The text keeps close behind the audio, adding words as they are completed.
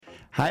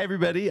Hi,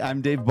 everybody.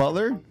 I'm Dave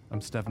Butler. I'm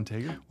Stephan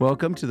Taeger.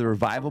 Welcome to the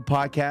Revival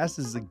Podcast.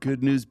 This is a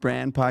good news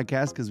brand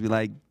podcast because we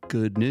like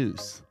good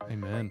news.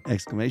 Amen.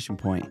 Exclamation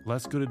point.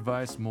 Less good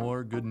advice,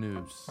 more good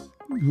news.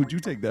 Who'd you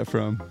take that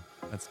from?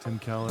 That's Tim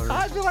Keller.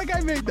 I feel like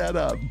I made that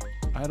up.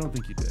 I don't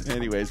think you did.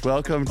 Anyways,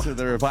 welcome to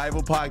the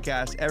Revival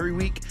Podcast. Every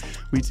week,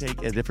 we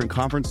take a different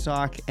conference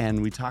talk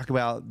and we talk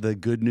about the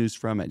good news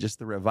from it. Just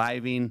the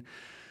reviving,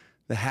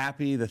 the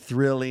happy, the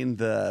thrilling,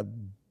 the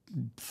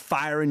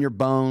fire in your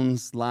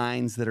bones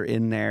lines that are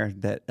in there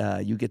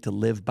that you get to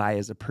live by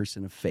as a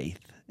person of faith.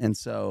 And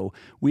so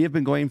we have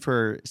been going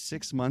for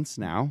 6 months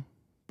now,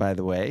 by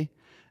the way.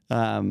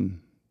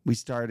 We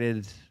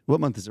started, what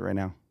month is it right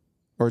now?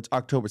 Or it's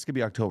October. It's going to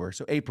be October.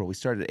 So April. We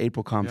started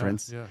April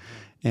conference. Yeah.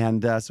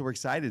 And so we're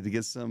excited to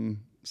get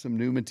some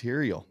new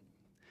material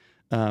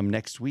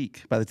next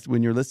week.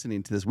 When you're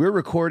listening to this, we're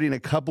recording a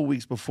couple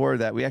weeks before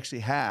that. We actually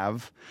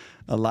have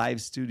a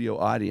live studio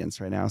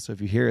audience right now. So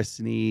if you hear a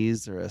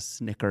sneeze or a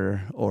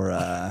snicker or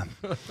a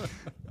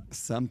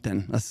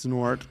something, a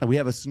snort, we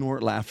have a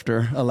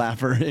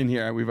laugher in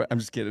here. I'm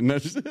just kidding. No,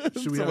 Should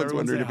we someone's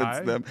wondering if hi?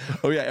 it's them.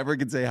 Oh yeah, everyone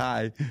can say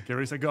hi. Get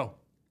ready, say go.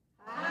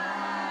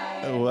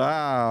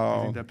 Wow.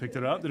 You think that picked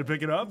it up? Did it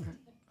pick it up?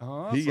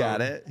 Awesome. He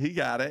got it.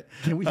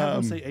 Can we have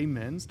them say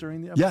amens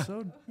during the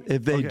episode? Yeah.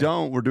 If they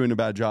don't, we're doing a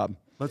bad job.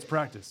 Let's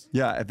practice.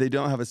 Yeah. If they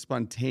don't have a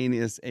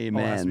spontaneous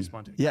amen. Oh, it has to be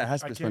spontaneous. Yeah, it has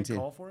to be I can't spontaneous.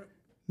 call for it?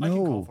 No, I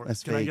can call for it.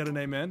 that's Can I fake. get an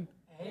amen?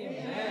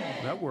 Amen.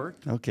 That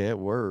worked. Okay, it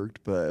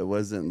worked, but it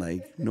wasn't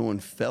like no one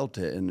felt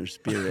it in their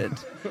spirit.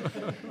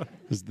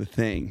 Was the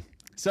thing.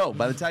 So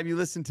by the time you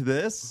listen to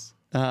this,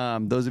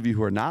 those of you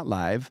who are not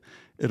live,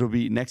 it'll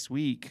be next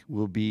week.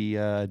 Will be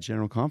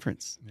General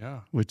Conference.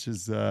 Yeah. Which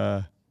is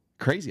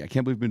crazy. I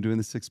can't believe we've been doing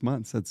this 6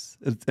 months.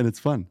 And it's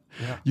fun.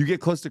 Yeah. You get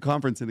close to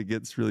conference and it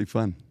gets really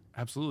fun.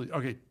 Absolutely.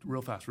 Okay,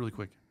 real fast, really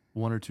quick.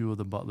 One or two of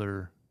the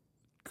Butler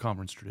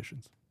conference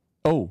traditions.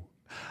 Oh.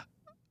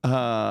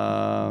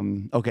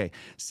 Okay.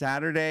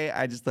 Saturday,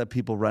 I just let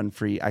people run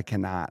free. I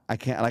can't.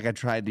 Like I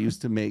tried to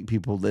used to make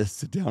people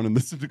sit down and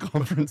listen to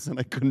conference and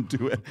I couldn't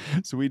do it.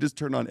 So we just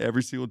turn on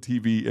every single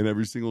TV and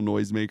every single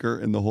noisemaker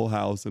in the whole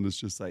house. And it's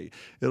just like,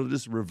 it'll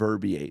just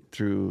reverberate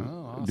through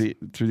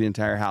the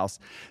entire house.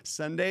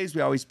 Sundays,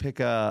 we always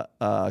pick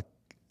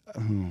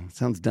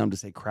sounds dumb to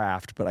say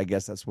craft, but I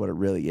guess that's what it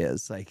really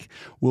is. Like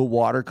we'll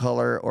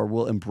watercolor or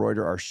we'll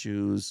embroider our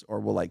shoes or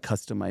we'll like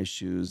customize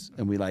shoes.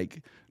 And we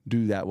like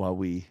do that while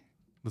we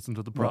listen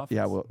to the prophets.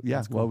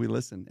 While we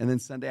listen. And then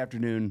Sunday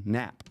afternoon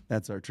nap.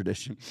 That's our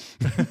tradition.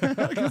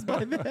 Because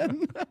by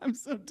then I'm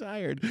so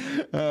tired.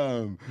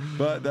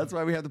 But that's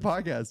why we have the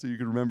podcast, so you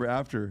can remember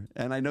after.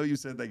 And I know you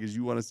said that because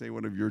you want to say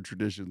one of your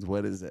traditions.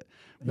 What is it?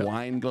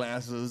 Wine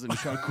glasses and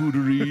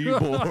charcuterie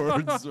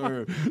boards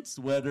or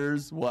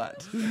sweaters?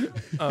 What?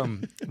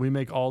 We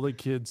make all the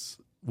kids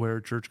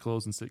wear church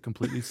clothes and sit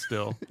completely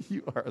still.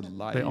 You are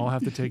lying. They all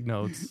have to take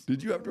notes.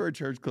 Did you have to wear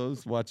church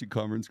clothes watching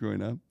conference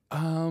growing up?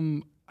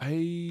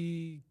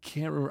 I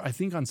can't remember. I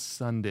think on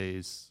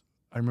Sundays,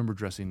 I remember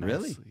dressing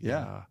nicely. Really?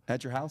 Yeah.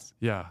 At your house?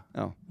 Yeah.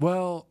 Oh.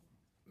 Well,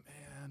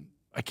 man,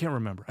 I can't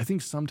remember. I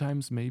think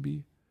sometimes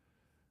maybe,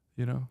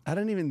 I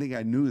don't even think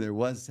I knew there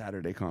was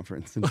Saturday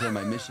conference until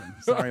my mission.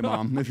 Sorry,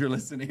 Mom, if you're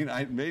listening.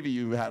 Maybe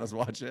you had us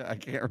watch it. I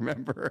can't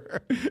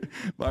remember.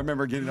 But I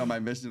remember getting on my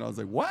mission. I was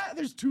like, what?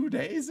 There's 2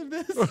 days of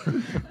this?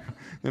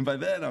 And by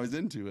then I was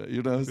into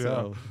it,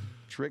 so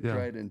tricked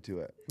right into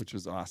it, which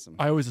was awesome.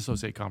 I always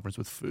associate conference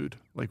with food,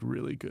 like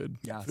really good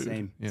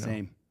food.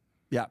 Same.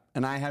 Yeah,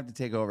 and I have to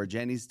take over.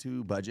 Jenny's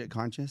too budget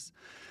conscious.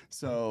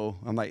 So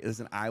I'm like,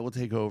 listen, I will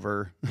take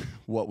over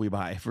what we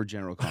buy for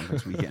General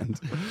Conference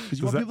weekend. Because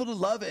you want people to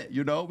love it,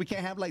 We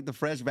can't have like the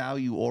fresh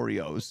value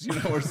Oreos,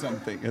 or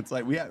something. It's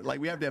like we have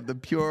to have the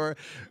pure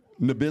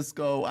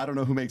Nabisco. I don't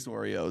know who makes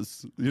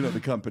Oreos, the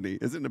company.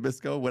 Is it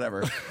Nabisco?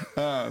 Whatever.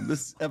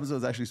 This episode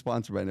is actually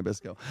sponsored by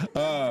Nabisco.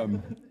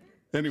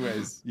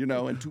 Anyways, and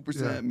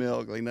 2%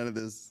 milk, like none of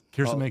this.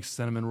 Kirsten makes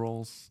cinnamon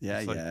rolls. Yeah,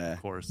 it's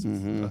of course.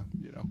 It's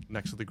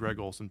next to the Greg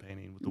Olson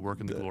painting with the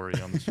work and the glory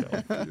on the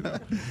shelf.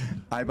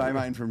 I buy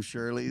mine from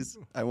Shirley's.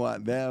 I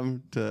want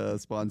them to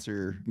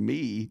sponsor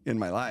me in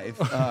my life.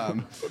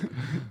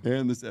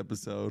 And this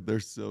episode, they're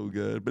so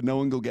good, but no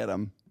one go get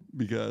them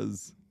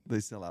because they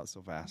sell out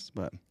so fast.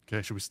 But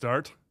okay, should we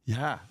start?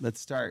 Yeah, let's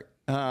start.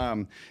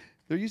 There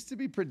used to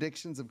be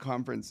predictions of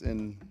conference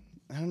and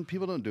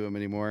people don't do them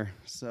anymore.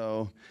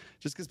 So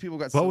just because people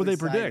got what so would they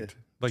excited. predict?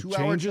 Like 2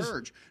 hour changes?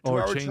 church. Oh, 2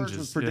 hour changes. church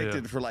was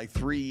predicted for like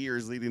 3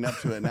 years leading up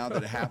to it. Now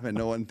that it happened,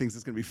 no one thinks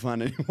it's going to be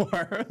fun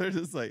anymore. They're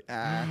just like,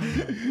 can't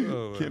be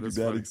that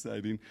funny.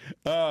 exciting.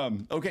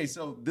 Okay,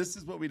 so this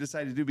is what we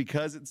decided to do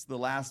because it's the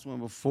last one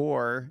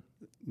before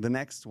the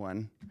next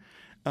one.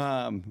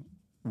 What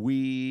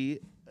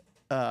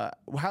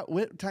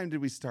time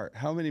did we start?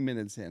 How many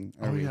minutes in?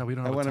 We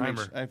don't have a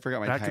timer. I forgot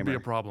my timer. That could be a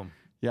problem.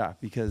 Yeah,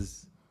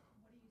 because...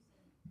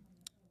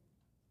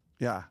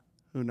 Yeah.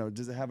 Who knows?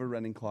 Does it have a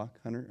running clock,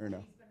 Hunter, or no?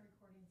 He's been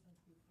recording since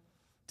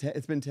before.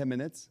 It's been 10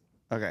 minutes?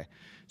 Okay.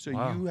 So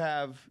you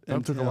have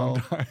that took a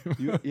long time.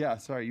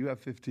 You have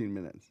 15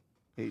 minutes.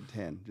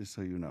 8:10, just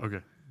so you know.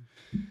 Okay.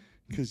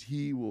 because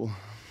he will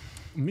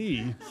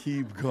Me?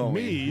 keep going.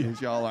 Me?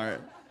 If y'all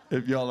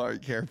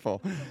aren't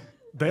careful.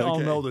 They all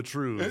Okay. know the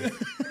truth.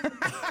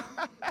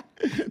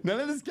 None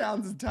of this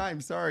counts as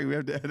time. Sorry, we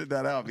have to edit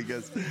that out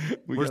because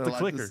we Where's got a the lot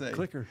clicker? to say.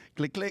 Clicker.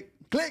 Click, click,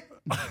 click.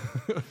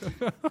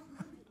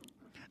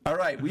 All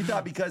right, we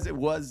thought because it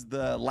was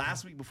the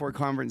last week before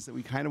conference that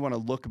we kind of want to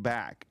look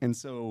back. And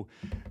so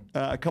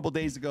a couple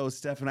days ago,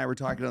 Steph and I were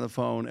talking on the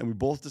phone, and we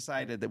both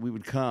decided that we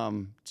would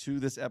come to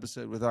this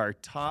episode with our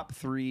top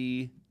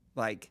 3,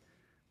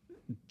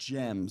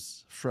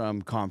 gems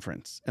from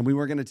conference. And we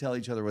weren't going to tell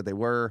each other what they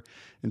were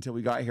until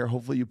we got here.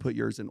 Hopefully you put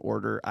yours in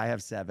order. I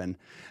have 7,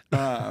 but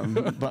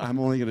I'm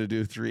only going to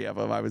do 3 of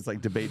them. I was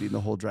debating the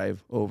whole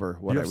drive over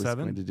what I was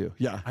 7? going to do.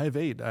 Yeah. I have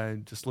 8.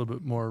 I'm just a little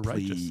bit more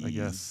righteous, I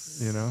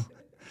guess.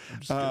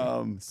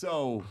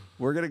 So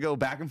we're going to go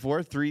back and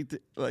forth, 3,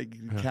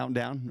 count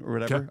down or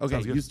whatever.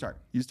 Okay, you start.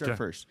 You start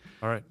first.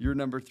 All right. You're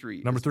number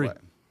 3. Number 3. What?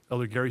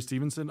 Elder Gary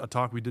Stevenson, a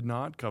talk we did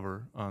not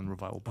cover on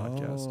Revival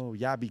Podcast. Oh,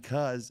 yeah,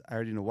 because I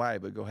already know why,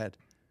 but go ahead.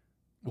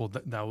 Well,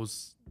 that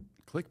was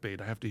clickbait.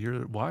 I have to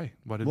hear why.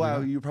 Why did Well,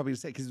 we not? you probably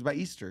say because it's by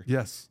Easter.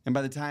 Yes. And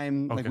by the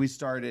time Okay. we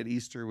started,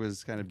 Easter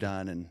was kind of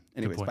done. And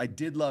anyways, point. but I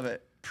did love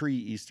it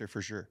pre-Easter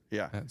for sure.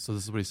 Yeah. So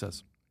this is what he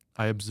says.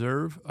 I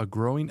observe a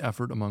growing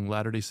effort among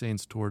Latter-day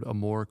Saints toward a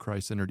more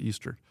Christ-centered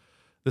Easter.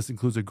 This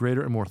includes a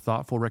greater and more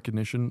thoughtful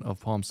recognition of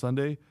Palm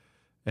Sunday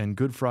and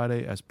Good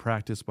Friday as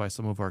practiced by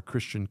some of our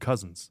Christian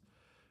cousins.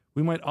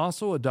 We might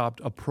also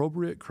adopt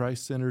appropriate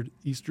Christ-centered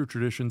Easter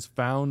traditions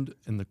found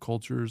in the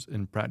cultures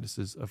and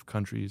practices of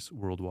countries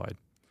worldwide.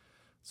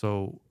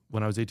 So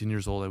when I was 18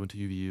 years old, I went to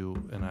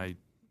UVU and I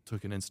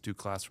took an institute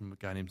class from a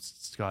guy named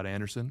Scott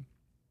Anderson.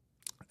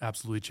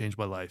 Absolutely changed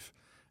my life.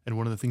 And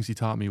one of the things he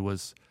taught me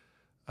was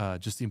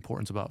just the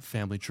importance about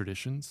family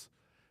traditions.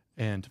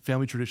 And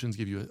family traditions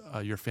give you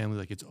your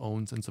family its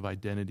own sense of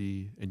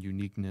identity and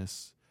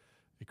uniqueness.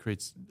 It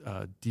creates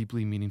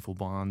deeply meaningful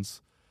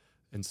bonds.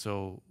 And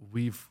so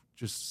we've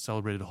just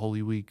celebrated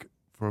Holy Week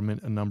for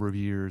a number of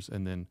years.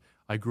 And then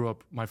I grew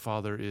up, my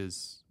father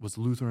was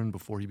Lutheran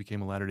before he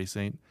became a Latter-day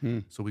Saint.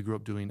 So we grew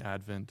up doing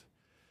Advent.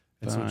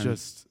 And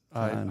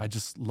I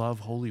just love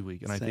Holy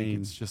Week. And I think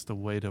it's just a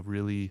way to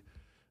really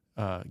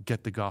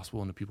get the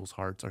gospel into people's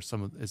hearts are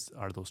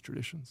those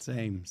traditions.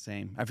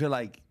 Same. I feel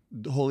like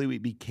Holy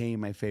Week became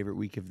my favorite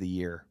week of the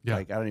year. Yeah,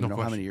 I don't even know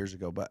how many years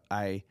ago, but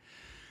and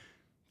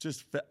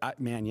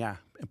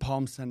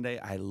Palm Sunday,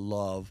 I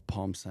love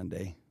Palm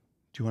Sunday.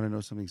 Do you want to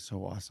know something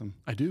so awesome?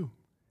 I do.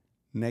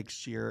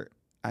 Next year,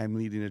 I'm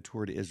leading a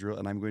tour to Israel,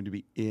 and I'm going to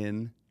be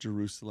in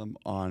Jerusalem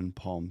on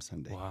Palm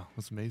Sunday. Wow,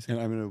 that's amazing.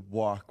 And I'm going to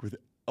walk with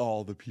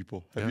all the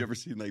people. Have you ever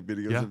seen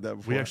videos of that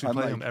before? We actually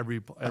play them every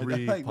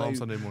Palm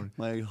Sunday morning.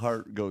 My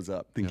heart goes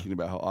up thinking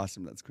about how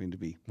awesome that's going to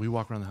be. We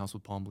walk around the house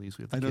with palm leaves.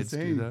 We have the kids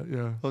do that.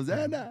 Yeah.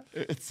 Hosanna.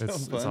 It's so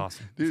fun. It's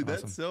awesome. Dude,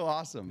 that's so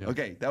awesome. Yeah.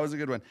 Okay, that was a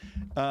good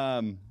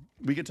one.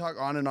 We could talk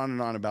on and on and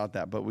on about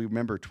that, but we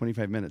remember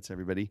 25 minutes,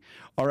 everybody.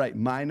 All right,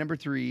 my number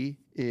 3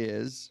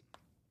 is,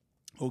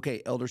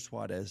 Elder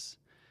Suarez.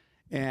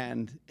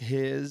 And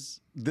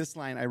this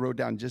line I wrote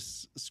down,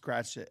 just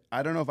scratch it.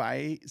 I don't know if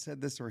I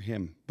said this or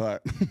him,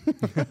 but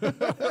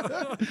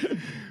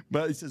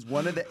but it says,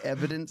 one of the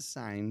evident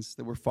signs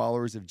that we're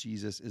followers of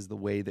Jesus is the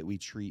way that we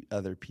treat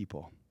other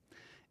people.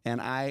 And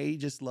I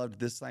just loved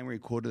this line where he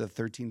quoted the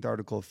 13th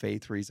article of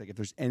faith, where he's like, if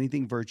there's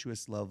anything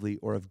virtuous, lovely,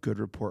 or of good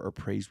report or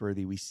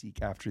praiseworthy, we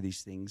seek after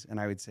these things. And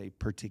I would say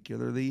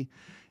particularly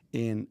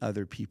in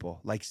other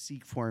people,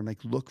 seek for him,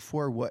 look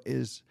for what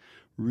is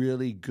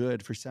really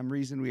good. For some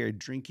reason, we are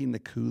drinking the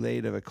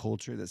Kool-Aid of a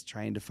culture that's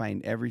trying to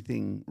find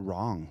everything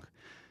wrong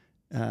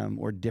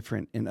or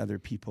different in other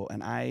people.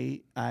 And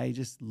I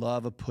just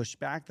love a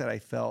pushback that I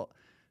felt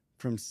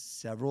from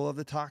several of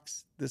the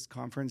talks this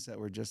conference that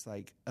were just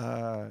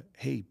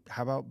hey,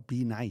 how about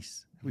be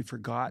nice? We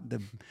forgot the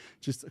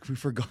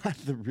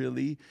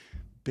really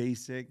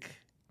basic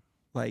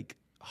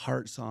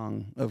heart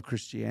song of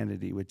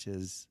Christianity, which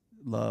is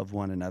love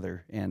one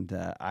another. And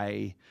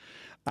I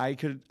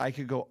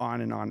could go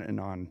on and on and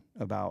on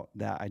about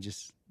that.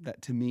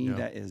 That to me,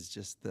 that is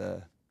just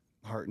the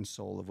heart and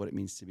soul of what it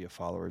means to be a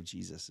follower of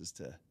Jesus, is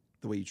the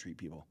way you treat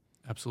people.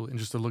 Absolutely. And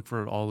just to look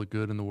for all the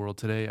good in the world.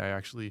 Today, I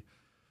actually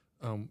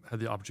had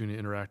the opportunity to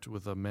interact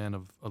with a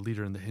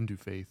leader in the Hindu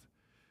faith.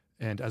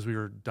 And as we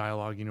were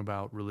dialoguing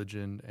about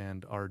religion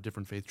and our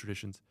different faith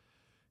traditions,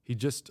 he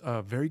just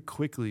very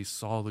quickly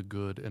saw the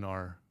good in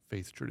our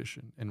faith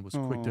tradition and was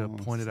quick to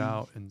point it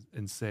out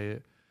and say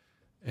it.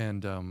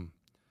 And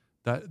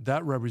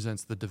that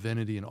represents the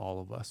divinity in all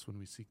of us when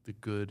we seek the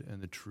good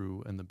and the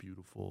true and the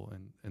beautiful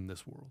in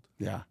this world.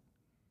 Yeah.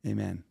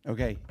 Amen.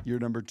 Okay, you're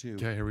number 2.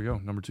 Okay, here we go.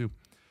 Number 2.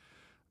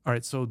 All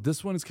right, so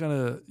this one is kind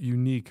of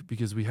unique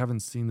because we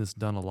haven't seen this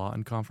done a lot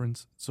in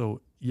conference.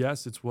 So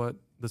yes, it's what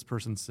this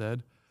person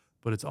said,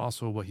 but it's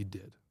also what he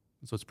did.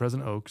 So it's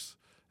President Oaks,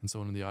 and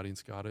someone in the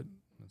audience got it.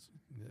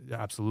 Yeah,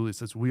 absolutely. It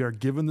says, we are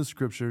given the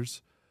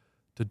scriptures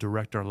to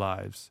direct our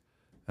lives.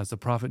 As the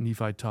prophet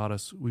Nephi taught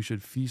us, we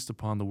should feast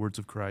upon the words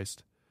of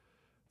Christ.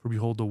 For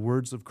behold, the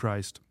words of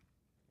Christ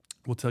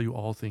will tell you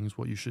all things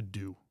what you should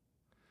do.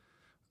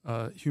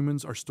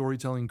 Humans are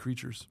storytelling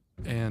creatures,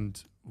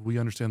 and we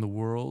understand the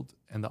world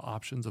and the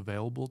options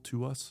available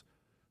to us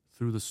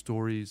through the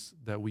stories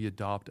that we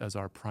adopt as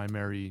our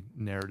primary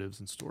narratives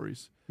and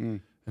stories.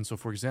 And so,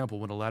 for example,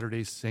 when a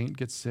Latter-day Saint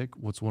gets sick,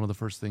 what's one of the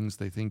first things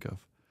they think of?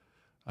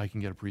 I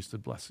can get a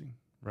priesthood blessing,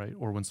 right?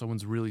 Or when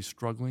someone's really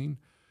struggling,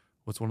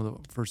 what's one of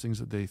the first things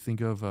that they think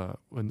of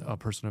when a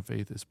person of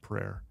faith is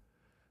prayer.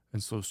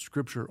 And so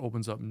Scripture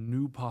opens up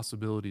new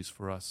possibilities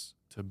for us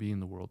to be in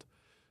the world.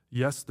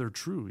 Yes, they're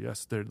true.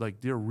 Yes,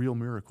 they're real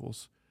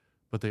miracles,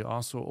 but they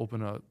also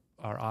open up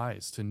our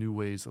eyes to new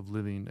ways of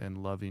living and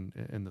loving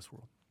in this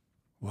world.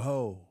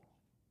 Whoa.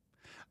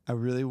 I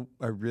really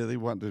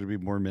want there to be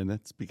more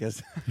minutes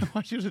because I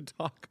want you to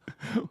talk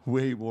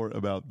way more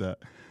about that.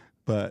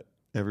 But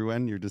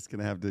everyone, you're just going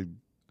to have to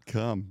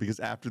come because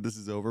after this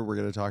is over, we're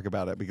going to talk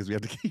about it because we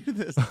have to keep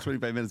this in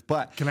 25 minutes.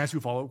 But can I ask you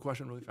a follow-up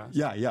question really fast?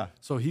 Yeah.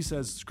 So he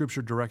says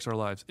Scripture directs our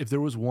lives. If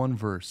there was one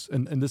verse,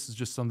 and this is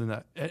just something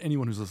that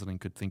anyone who's listening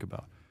could think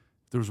about.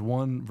 If there was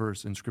one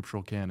verse in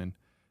scriptural canon,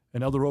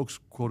 and Elder Oaks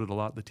quoted a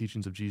lot the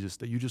teachings of Jesus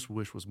that you just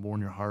wish was more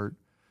in your heart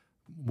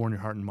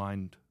and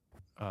mind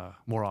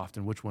more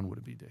often, which one would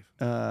it be, Dave?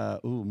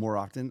 More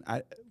often.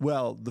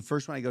 The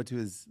first one I go to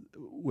is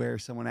where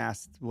someone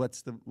asked,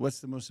 "What's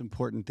the most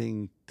important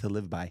thing to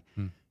live by?"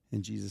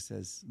 And Jesus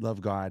says,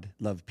 "Love God,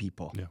 love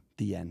people." Yeah.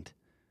 The end.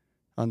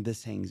 On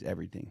this hangs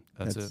everything.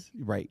 That's it.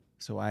 Right.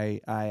 So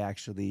I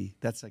actually,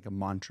 that's like a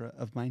mantra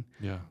of mine.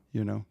 Yeah.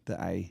 That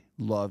I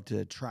love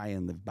to try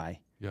and live by.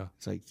 Yeah.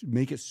 It's like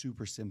make it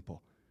super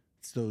simple.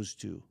 It's those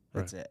two.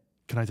 That's it.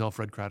 Can I tell a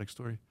Fred Craddock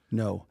story?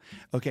 No.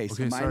 Okay,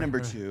 so my number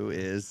 2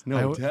 is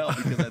tell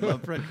because I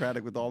love Fred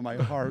Craddock with all my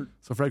heart.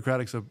 So Fred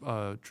Craddock's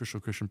a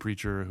traditional Christian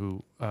preacher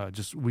who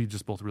we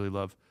both really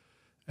love,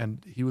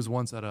 and he was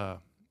once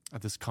at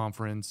this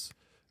conference,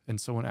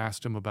 and someone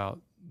asked him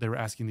they were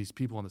asking these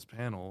people on this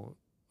panel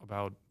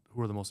about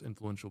who are the most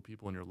influential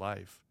people in your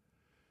life,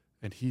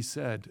 and he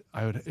said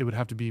it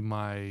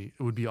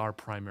would be our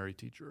primary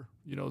teacher.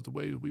 The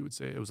way we would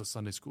say it was a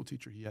Sunday school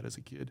teacher he had as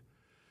a kid,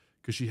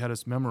 because she had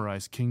us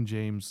memorize King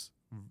James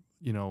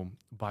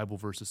Bible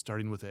verses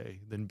starting with A,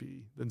 then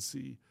B, then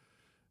C.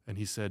 And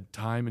he said,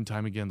 time and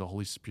time again, the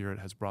Holy Spirit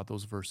has brought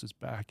those verses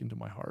back into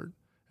my heart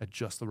at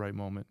just the right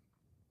moment.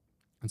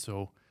 And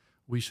so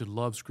we should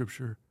love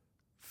Scripture,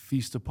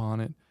 feast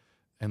upon it,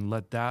 and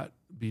let that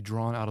be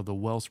drawn out of the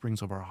well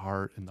springs of our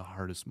heart in the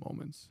hardest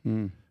moments.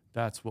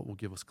 That's what will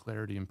give us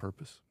clarity and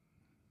purpose.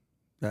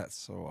 That's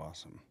so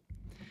awesome.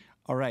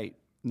 All right.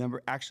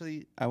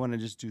 I want to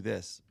just do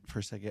this for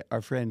a second.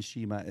 Our friend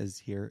Shima is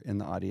here in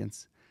the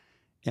audience,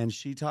 and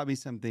she taught me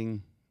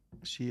something.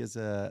 She is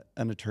an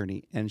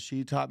attorney, and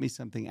she taught me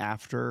something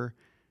after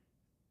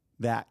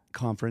that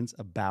conference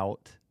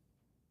about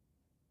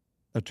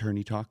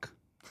attorney talk,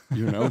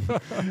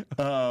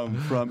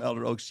 from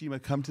Elder Oaks. Shima,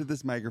 come to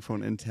this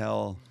microphone and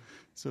tell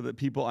so that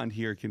people on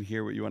here can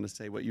hear what you want to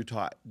say, what you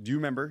taught. Do you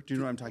remember? Do you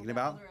know what I'm talking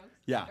about? Elder Oaks?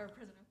 Yeah. Or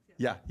President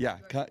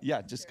Oaks?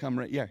 Yeah. Just come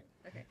right here.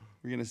 Okay.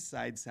 We're going to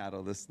side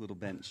saddle this little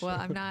bench. Well,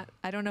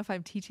 I don't know if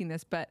I'm teaching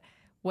this, but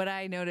what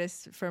I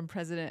noticed from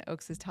President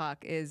Oaks'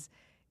 talk is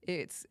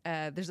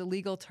there's a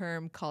legal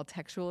term called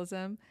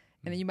textualism, and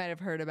then you might have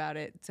heard about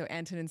it. So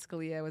Antonin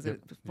Scalia was a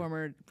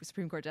former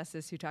Supreme Court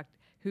justice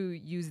who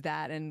used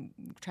that and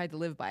tried to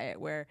live by it,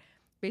 where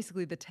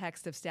basically the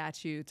text of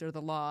statutes or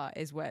the law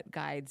is what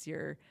guides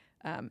your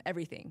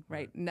everything,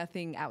 right?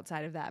 Nothing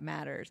outside of that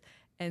matters.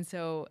 And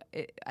so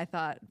I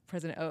thought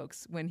President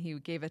Oaks, when he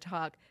gave a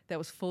talk that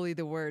was fully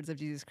the words of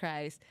Jesus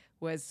Christ,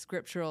 was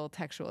scriptural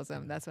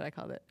textualism. That's what I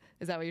called it.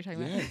 Is that what you're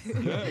talking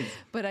about? Yes.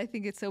 But I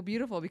think it's so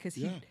beautiful because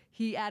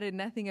he added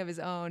nothing of his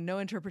own, no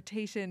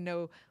interpretation,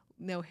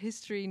 no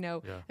history,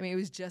 I mean, it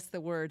was just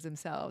the words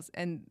themselves.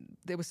 And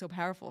it was so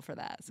powerful for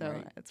that.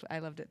 So I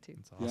loved it too.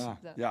 That's awesome.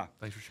 Yeah.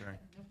 Thanks for sharing.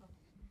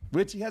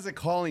 Which he has a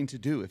calling to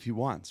do if he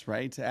wants,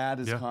 right? To add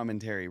his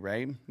commentary,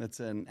 right? That's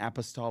an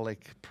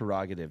apostolic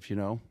prerogative,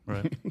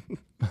 Right.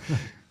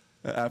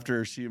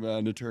 After Shima,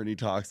 an attorney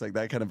talks, like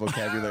that kind of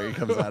vocabulary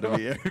comes out of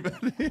me,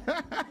 everybody.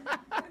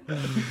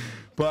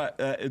 But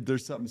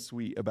there's something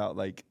sweet about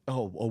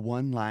a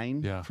one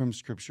line from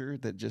Scripture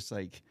that just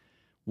the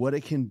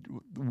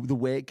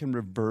way it can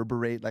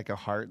reverberate like a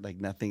heart like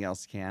nothing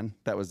else can.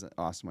 That was an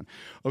awesome one.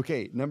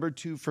 Okay, number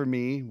 2 for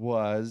me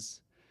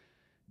was...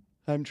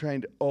 Elder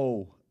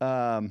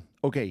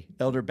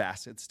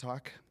Bassett's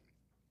talk.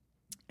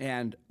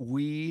 And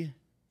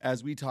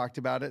as we talked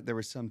about it, there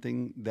was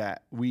something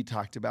that we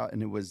talked about,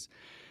 and it was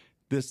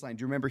this line.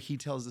 Do you remember he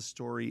tells the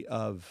story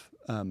of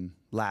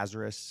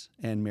Lazarus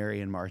and Mary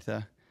and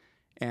Martha?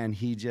 And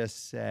he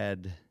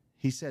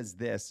says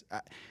this.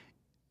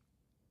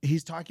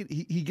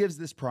 He gives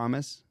this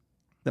promise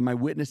that my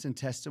witness and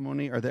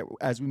testimony are that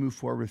as we move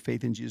forward with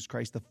faith in Jesus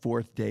Christ, the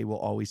 4th day will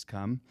always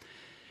come.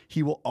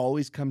 He will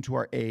always come to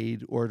our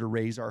aid or to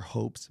raise our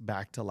hopes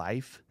back to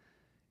life.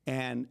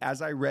 And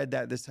as I read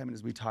that this time and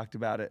as we talked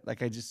about it,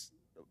 I just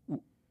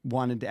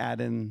wanted to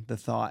add in the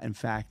thought and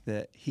fact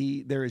that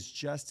there is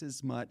just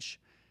as much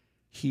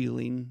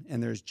healing,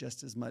 and there's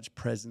just as much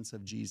presence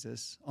of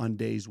Jesus on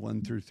days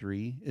 1 through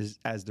 3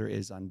 as there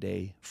is on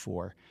day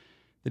 4.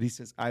 That he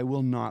says, I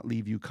will not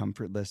leave you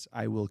comfortless.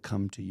 I will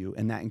come to you.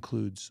 And that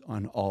includes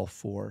on all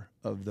 4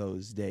 of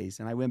those days.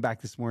 And I went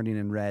back this morning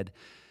and read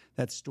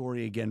that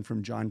story again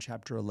from John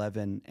chapter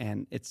 11.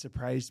 And it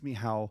surprised me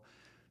how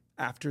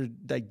after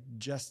like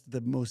just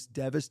the most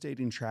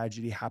devastating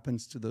tragedy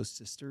happens to those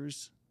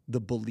sisters, the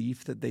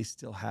belief that they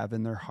still have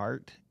in their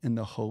heart and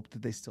the hope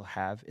that they still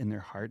have in their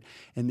heart.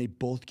 And they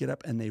both get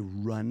up and they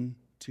run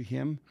to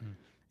him.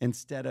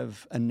 Instead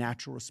of a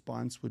natural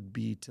response would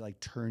be to like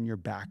turn your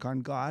back on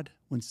God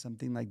when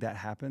something like that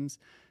happens.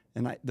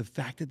 And the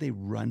fact that they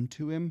run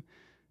to him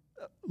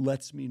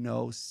lets me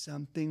know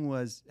something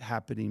was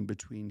happening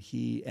between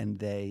he and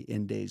they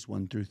in days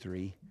 1 through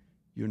 3.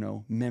 You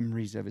know,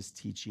 memories of his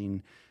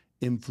teaching,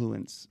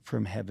 influence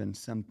from heaven,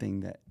 something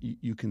that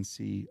you can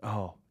see,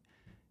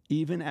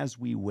 even as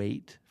we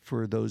wait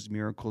for those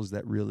miracles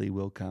that really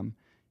will come,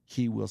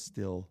 he will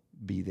still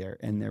be there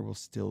and there will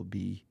still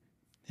be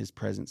his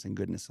presence and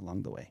goodness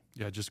along the way.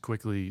 Yeah, just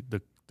quickly,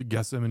 the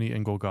Gethsemane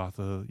and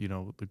Golgotha, you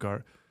know, the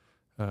Garden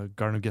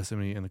of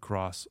Gethsemane and the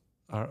cross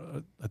are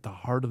at the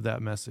heart of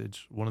that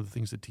message. One of the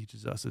things it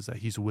teaches us is that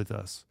he's with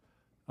us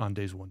on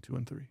days 1, 2,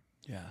 and 3.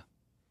 Yeah.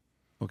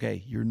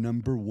 Okay, your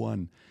number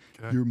 1,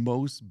 Okay. your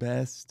most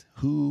best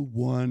who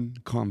won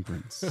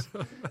conference.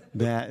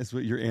 That is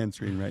what you're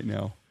answering right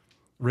now.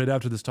 Right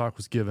after this talk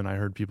was given, I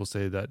heard people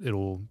say that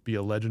it'll be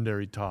a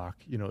legendary talk.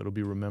 You know, it'll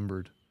be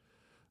remembered.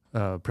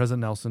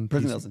 President Nelson.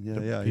 President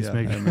Nelson, yeah.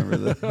 Peacemaker. I remember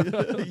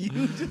that.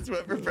 You just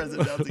went for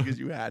President Nelson because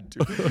you had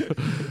to.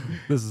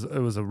 It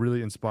was a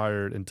really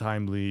inspired and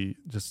timely,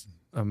 just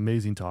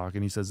amazing talk.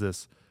 And he says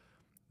this,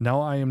 now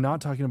I am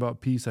not talking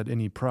about peace at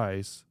any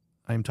price.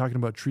 I am talking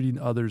about treating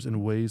others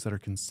in ways that are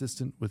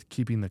consistent with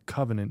keeping the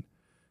covenant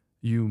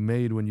you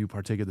made when you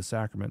partake of the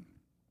sacrament.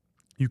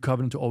 You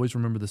covenant to always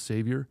remember the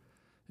Savior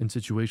in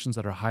situations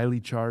that are highly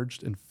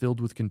charged and filled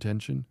with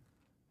contention.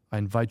 I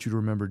invite you to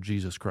remember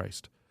Jesus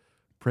Christ.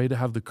 Pray to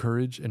have the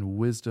courage and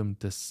wisdom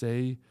to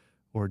say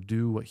or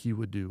do what he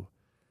would do.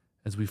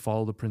 As we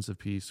follow the Prince of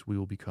Peace, we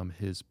will become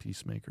his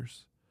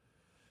peacemakers.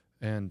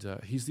 And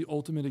he's the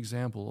ultimate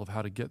example of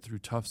how to get through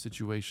tough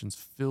situations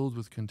filled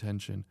with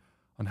contention,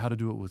 on how to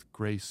do it with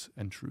grace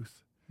and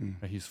truth.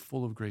 Right? He's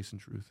full of grace and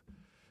truth.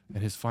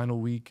 And his final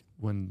week,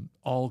 when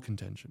all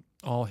contention,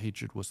 all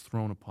hatred was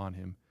thrown upon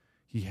him,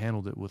 he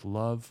handled it with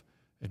love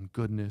and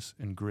goodness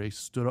and grace,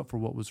 stood up for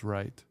what was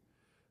right,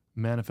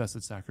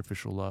 manifested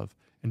sacrificial love.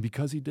 And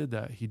because he did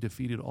that, he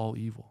defeated all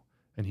evil,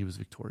 and he was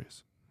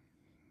victorious.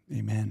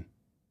 Amen.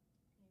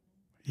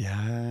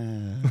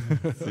 Yeah.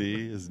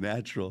 See, it's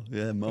natural.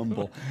 Yeah,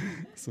 mumble.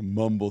 Some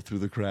mumble through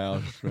the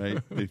crowd, right?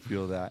 They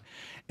feel that.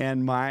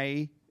 And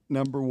my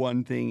number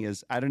 1 thing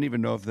is, I don't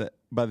even know if that,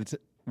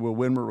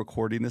 when we're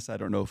recording this, I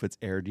don't know if it's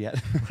aired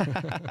yet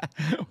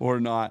or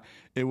not.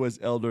 It was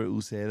Elder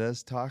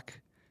Uceda's talk.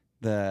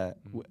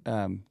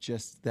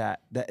 Just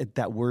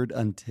that word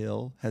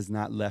 "until" has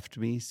not left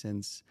me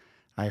since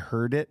I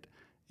heard it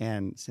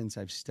and since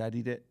I've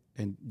studied it,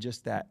 and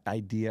just that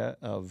idea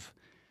of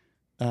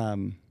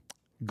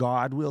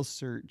God will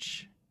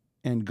search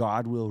and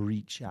God will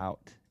reach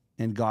out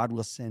and God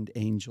will send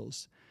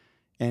angels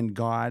and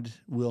God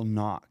will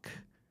knock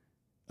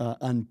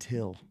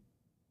until,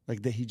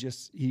 like that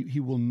he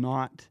will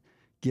not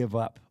give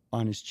up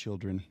on his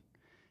children.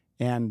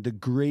 And the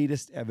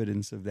greatest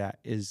evidence of that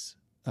is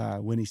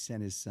when he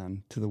sent his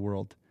son to the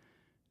world.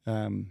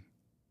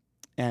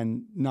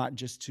 And not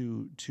just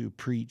to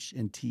preach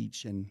and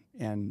teach and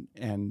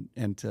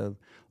to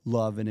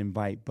love and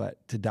invite,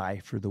 but to die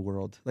for the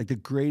world. Like the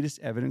greatest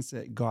evidence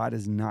that God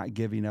is not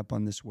giving up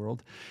on this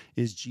world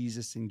is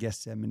Jesus in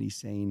Gethsemane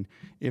saying,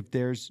 if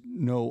there's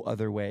no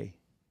other way,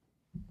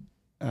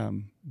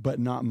 but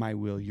not my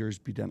will, yours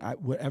be done.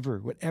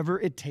 Whatever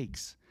it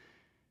takes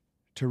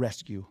to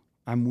rescue,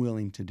 I'm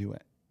willing to do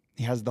it.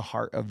 He has the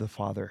heart of the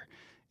Father.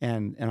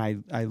 And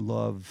I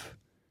love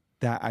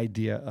that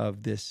idea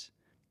of this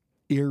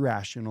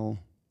irrational,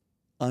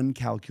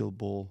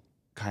 uncalculable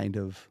kind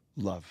of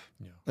love.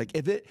 Yeah. Like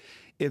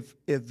if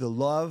the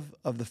love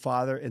of the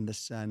Father and the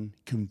Son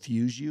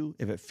confuse you,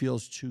 if it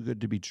feels too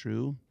good to be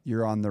true,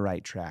 you're on the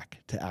right track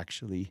to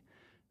actually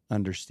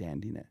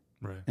understanding it.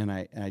 Right. And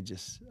I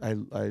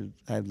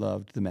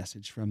loved the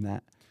message from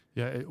that.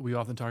 Yeah, we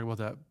often talk about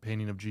that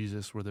painting of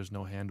Jesus where there's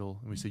no handle,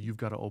 and we say you've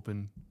got to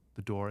open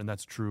the door, and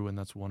that's true and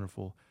that's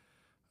wonderful.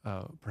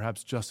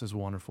 Perhaps just as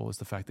wonderful is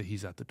the fact that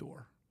he's at the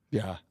door.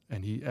 Yeah.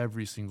 And he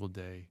every single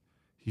day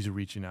he's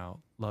reaching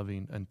out,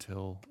 loving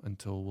until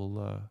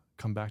we'll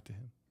come back to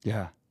him.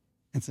 Yeah.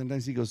 And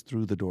sometimes he goes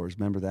through the doors.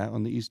 Remember that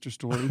on the Easter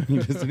story? He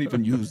doesn't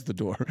even use the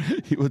door.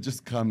 He will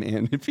just come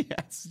in if he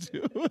has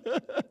to.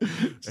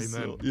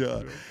 Amen.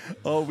 Yeah.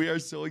 Oh, we are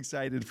so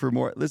excited for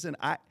more. Listen,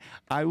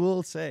 I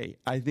will say,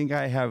 I think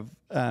I have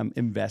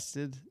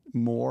invested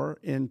more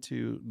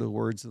into the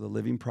words of the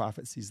living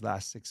prophets these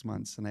last 6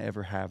 months than I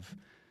ever have.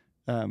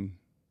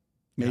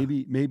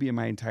 Maybe in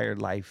my entire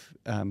life,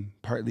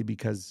 partly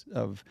because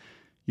of,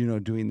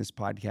 doing this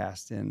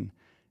podcast.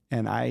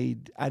 And I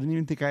didn't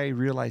even think I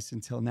realized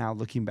until now,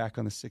 looking back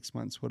on the 6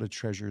 months, what a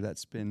treasure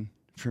that's been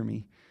for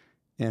me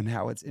and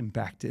how it's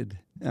impacted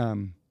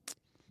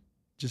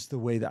just the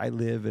way that I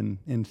live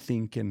and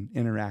think and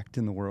interact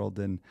in the world.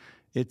 And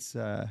it's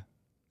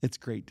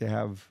great to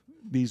have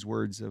these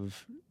words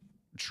of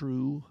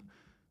true,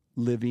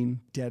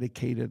 living,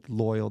 dedicated,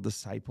 loyal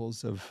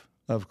disciples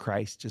of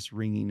Christ just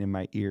ringing in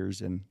my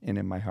ears and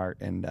in my heart.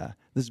 And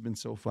this has been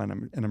so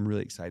fun. I'm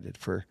really excited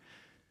for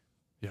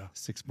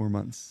 6 more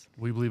months.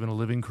 We believe in a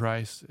living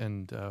Christ,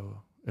 and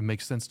it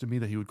makes sense to me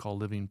that he would call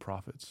living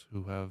prophets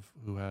who have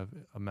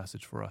a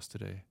message for us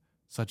today.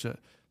 Such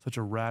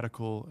a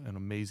radical and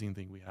amazing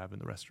thing we have in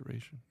the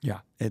restoration. Yeah,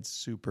 it's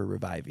super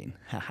reviving.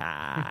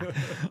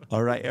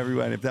 All right,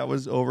 everyone. If that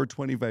was over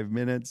 25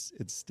 minutes,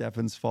 it's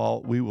Stephan's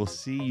fault. We will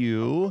see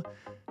you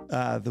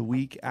the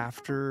week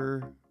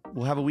after.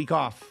 We'll have a week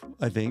off,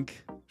 I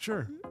think.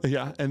 Sure.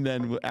 Yeah, and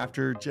then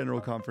after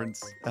General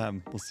Conference,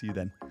 we'll see you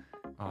then.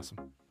 Awesome.